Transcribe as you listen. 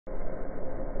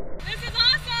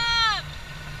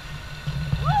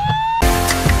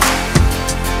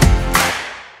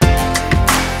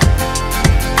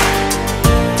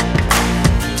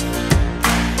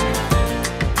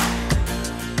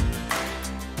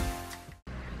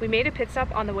We made a pit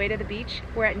stop on the way to the beach.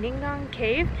 We're at Ningang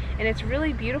Cave and it's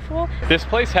really beautiful. This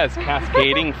place has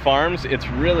cascading farms. It's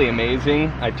really amazing.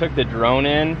 I took the drone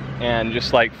in and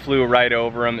just like flew right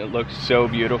over them. It looks so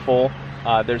beautiful.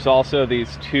 There's also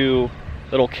these two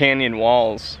little canyon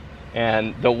walls.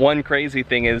 And the one crazy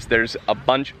thing is there's a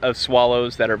bunch of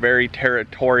swallows that are very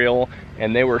territorial,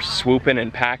 and they were swooping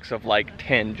in packs of like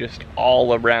 10 just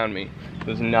all around me. It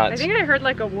was nuts. I think I heard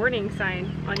like a warning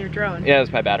sign on your drone. Yeah,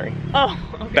 it's my battery. Oh,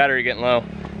 okay. Battery getting low.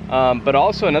 But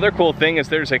also another cool thing is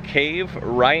there's a cave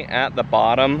right at the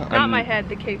bottom. Not my head,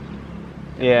 the cave.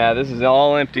 Yeah, this is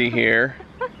all empty here.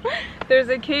 There's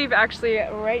a cave actually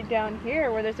right down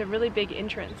here where there's a really big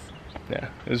entrance. Yeah,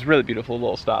 it was a really beautiful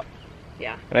little stop.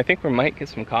 Yeah. And I think we might get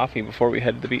some coffee before we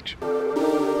head to the beach.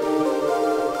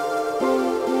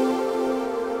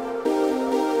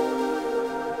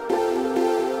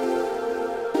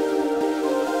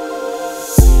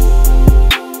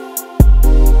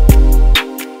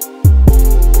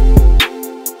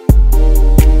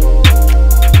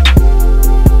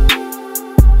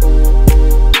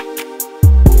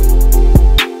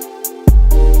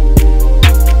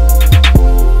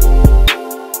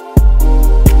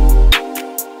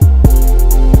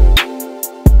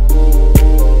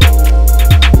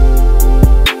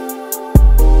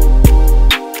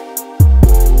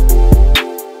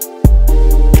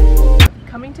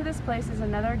 Place is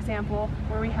another example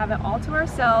where we have it all to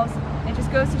ourselves. It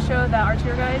just goes to show that our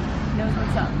tour guide knows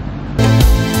what's up.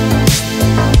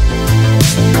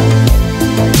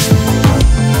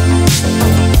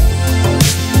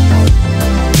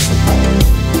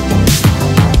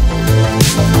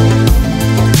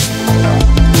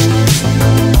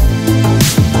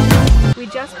 We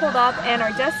just pulled up and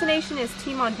our destination is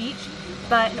Timang Beach,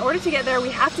 but in order to get there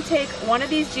we have to take one of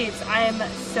these jeeps. I am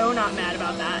so not mad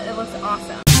about that. It looks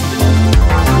awesome.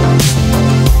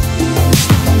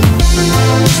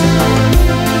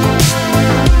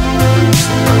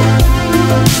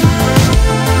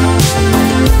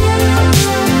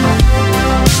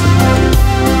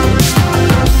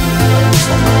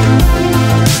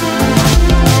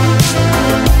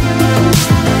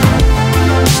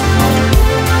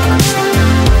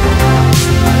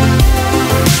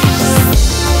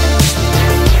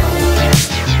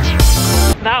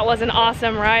 That was an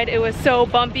awesome ride. It was so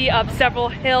bumpy, up several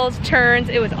hills, turns.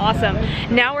 It was awesome.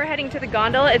 Now we're heading to the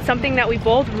gondola. It's something that we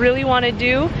both really want to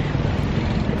do.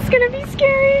 It's gonna be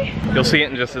scary. You'll see it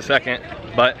in just a second,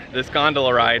 but this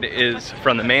gondola ride is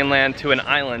from the mainland to an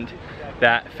island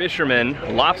that fishermen,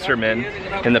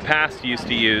 lobstermen, in the past used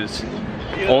to use.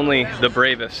 Only the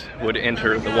bravest would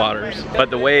enter the waters. But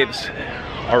the waves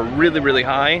are really, really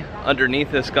high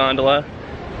underneath this gondola.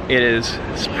 It's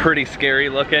pretty scary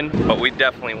looking, but we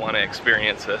definitely want to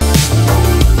experience this.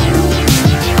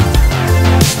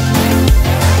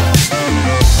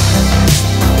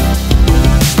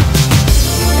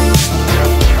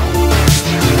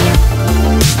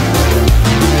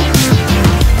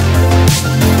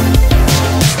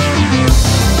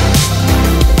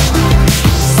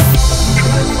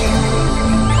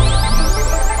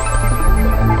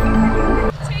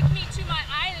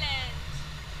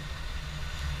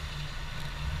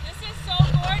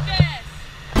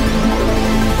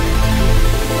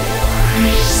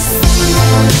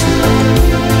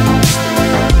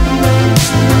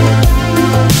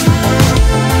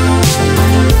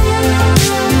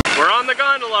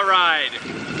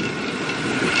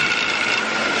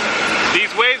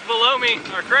 These waves below me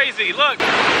are crazy, look!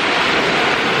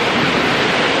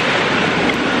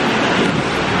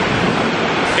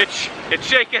 It's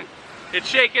shaking. It's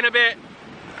shaking a bit.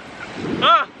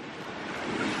 Ah!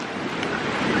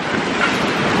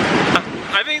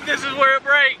 I think this is where it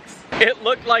breaks. It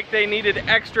looked like they needed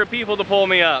extra people to pull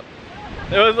me up.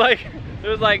 There was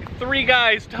like 3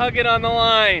 guys tugging on the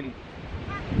line.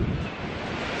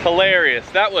 Hilarious.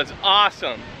 That was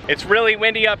awesome. It's really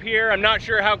windy up here. I'm not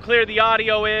sure how clear the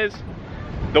audio is.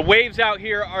 The waves out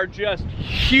here are just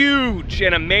huge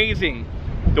and amazing.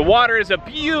 The water is a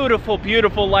beautiful,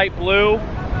 beautiful light blue,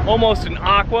 almost an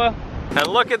aqua. And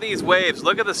look at these waves.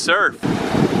 Look at the surf.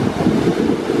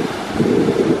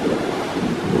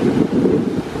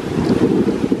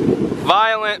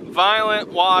 Violent,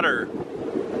 violent water.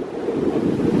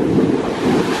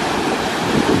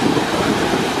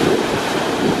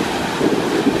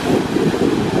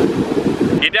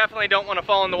 You definitely don't want to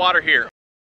fall in the water here.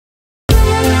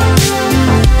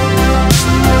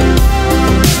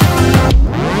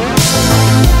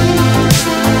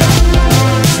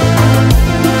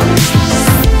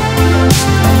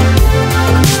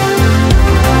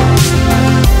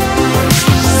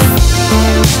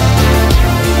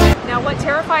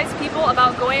 terrifies people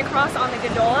about going across on the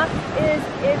gondola is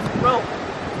it's rope.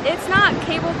 It's not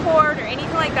cable cord or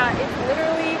anything like that. It's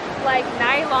literally like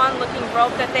nylon looking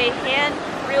rope that they hand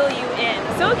reel you in.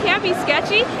 So it can be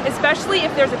sketchy, especially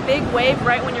if there's a big wave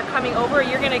right when you're coming over,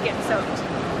 you're gonna get soaked.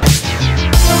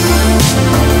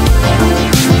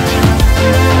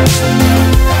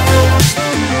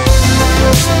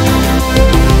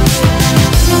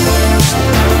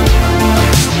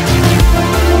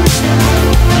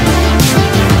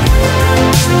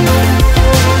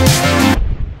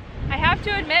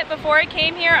 Before I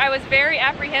came here, I was very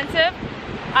apprehensive.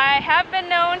 I have been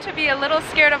known to be a little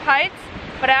scared of heights,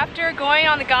 but after going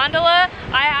on the gondola,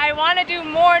 I want to do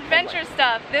more adventure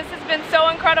stuff. This has been so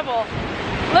incredible.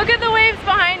 Look at the waves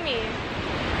behind me.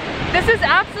 This is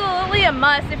absolutely a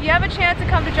must. If you have a chance to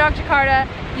come to Yogyakarta,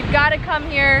 you've got to come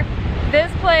here.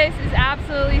 This place is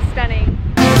absolutely stunning.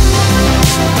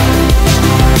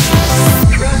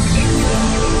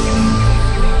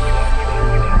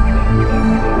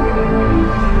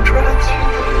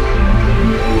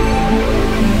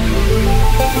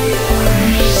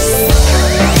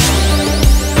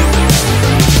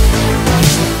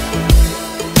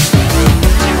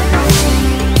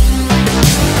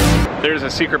 There's a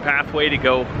secret pathway to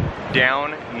go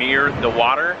down near the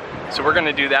water, so we're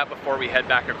gonna do that before we head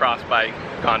back across by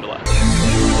gondola.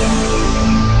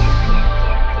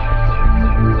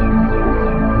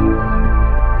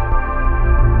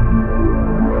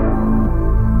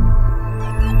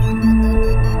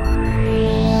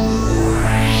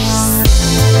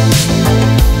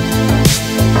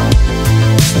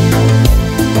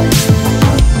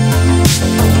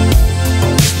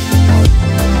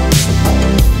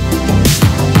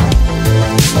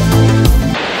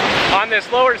 This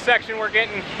lower section, we're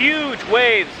getting huge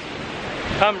waves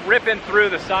come ripping through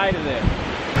the side of this.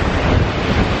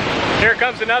 Here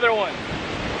comes another one.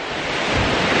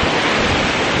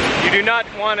 You do not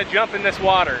want to jump in this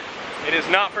water. It is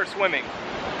not for swimming.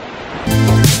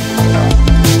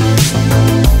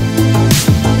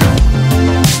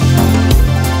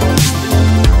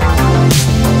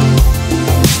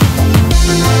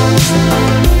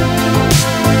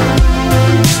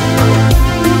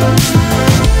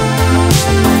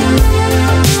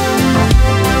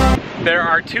 There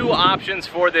are two options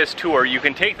for this tour. You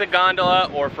can take the gondola,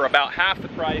 or for about half the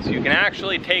price, you can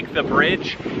actually take the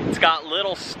bridge. It's got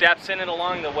little steps in it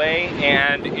along the way,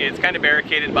 and it's kind of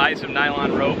barricaded by some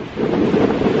nylon rope.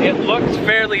 It looks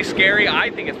fairly scary.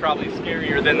 I think it's probably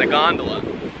scarier than the gondola,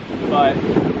 but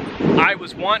I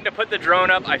was wanting to put the drone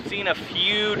up. I've seen a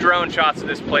few drone shots of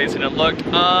this place, and it looked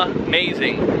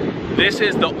amazing. This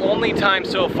is the only time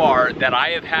so far that I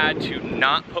have had to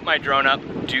not put my drone up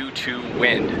due to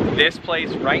wind. This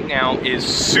place right now is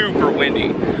super windy.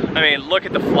 I mean, look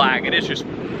at the flag, it is just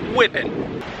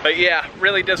whipping. But yeah,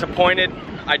 really disappointed.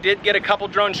 I did get a couple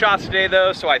drone shots today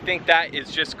though, so I think that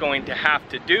is just going to have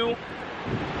to do.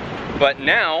 But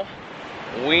now,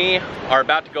 we are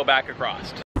about to go back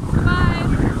across.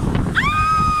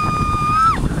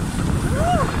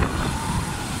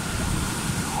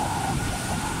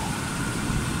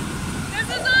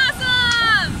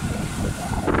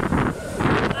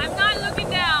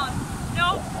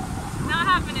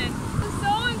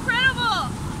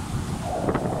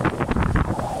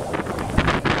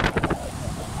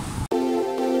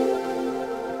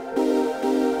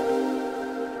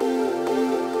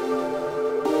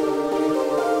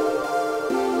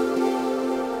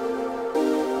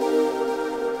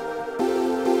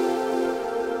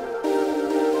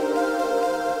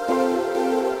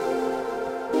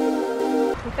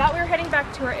 Thought we were heading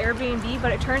back to our Airbnb,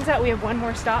 but it turns out we have one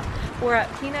more stop. We're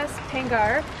at Pinas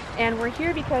Tenggar, and we're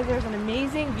here because there's an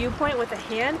amazing viewpoint with a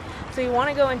hand, so you want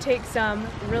to go and take some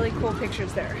really cool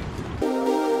pictures there.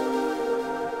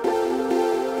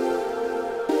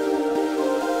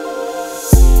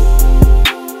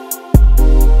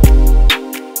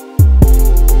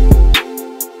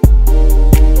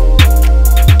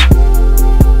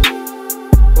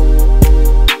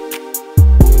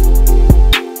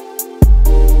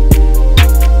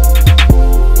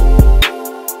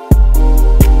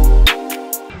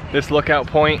 This lookout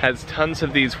point has tons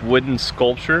of these wooden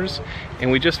sculptures,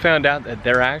 and we just found out that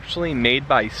they're actually made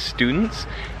by students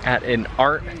at an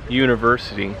art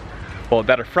university. Well,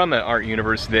 that are from an art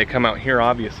university. They come out here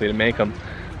obviously to make them,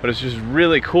 but it's just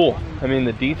really cool. I mean,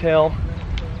 the detail,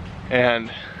 and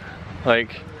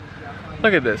like,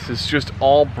 look at this. It's just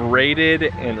all braided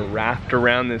and wrapped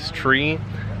around this tree.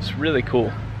 It's really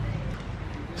cool.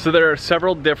 So there are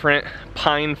several different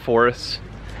pine forests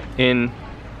in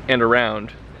and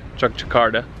around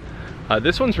Yogyakarta.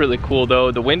 This one's really cool though.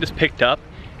 The wind is picked up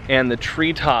and the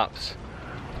treetops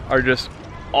are just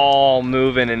all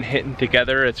moving and hitting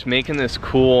together. It's making this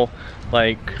cool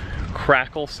like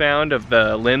crackle sound of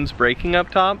the limbs breaking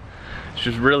up top. It's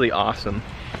just really awesome.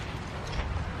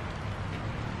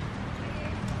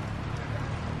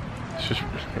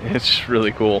 It's just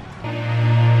really cool.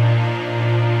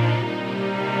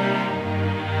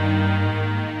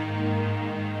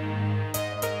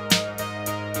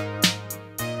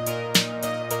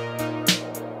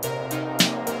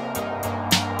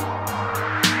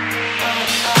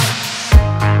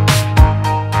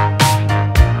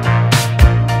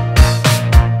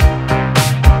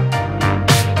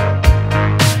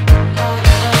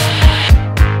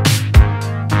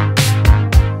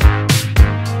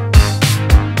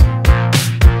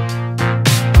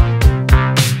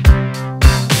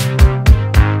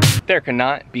 There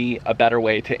cannot be a better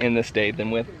way to end this day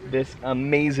than with this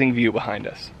amazing view behind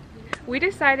us. We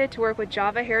decided to work with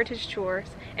Java Heritage Tours,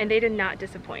 and they did not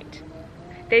disappoint.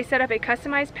 They set up a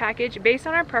customized package based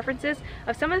on our preferences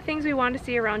of some of the things we wanted to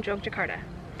see around Yogyakarta.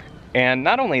 And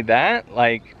not only that,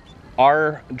 like,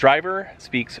 our driver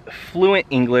speaks fluent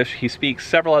English, he speaks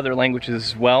several other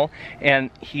languages as well, and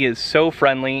he is so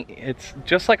friendly. It's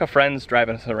just like a friend's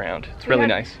driving us around. It's really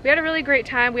nice. We had a really great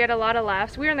time. We had a lot of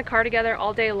laughs. We were in the car together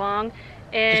all day long.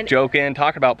 And just joking,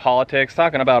 talking about politics,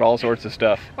 talking about all sorts of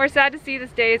stuff. We're sad to see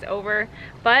this day is over,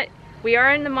 but we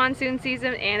are in the monsoon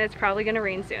season and it's probably going to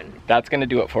rain soon. That's going to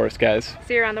do it for us, guys.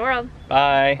 See you around the world.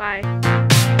 Bye. Bye.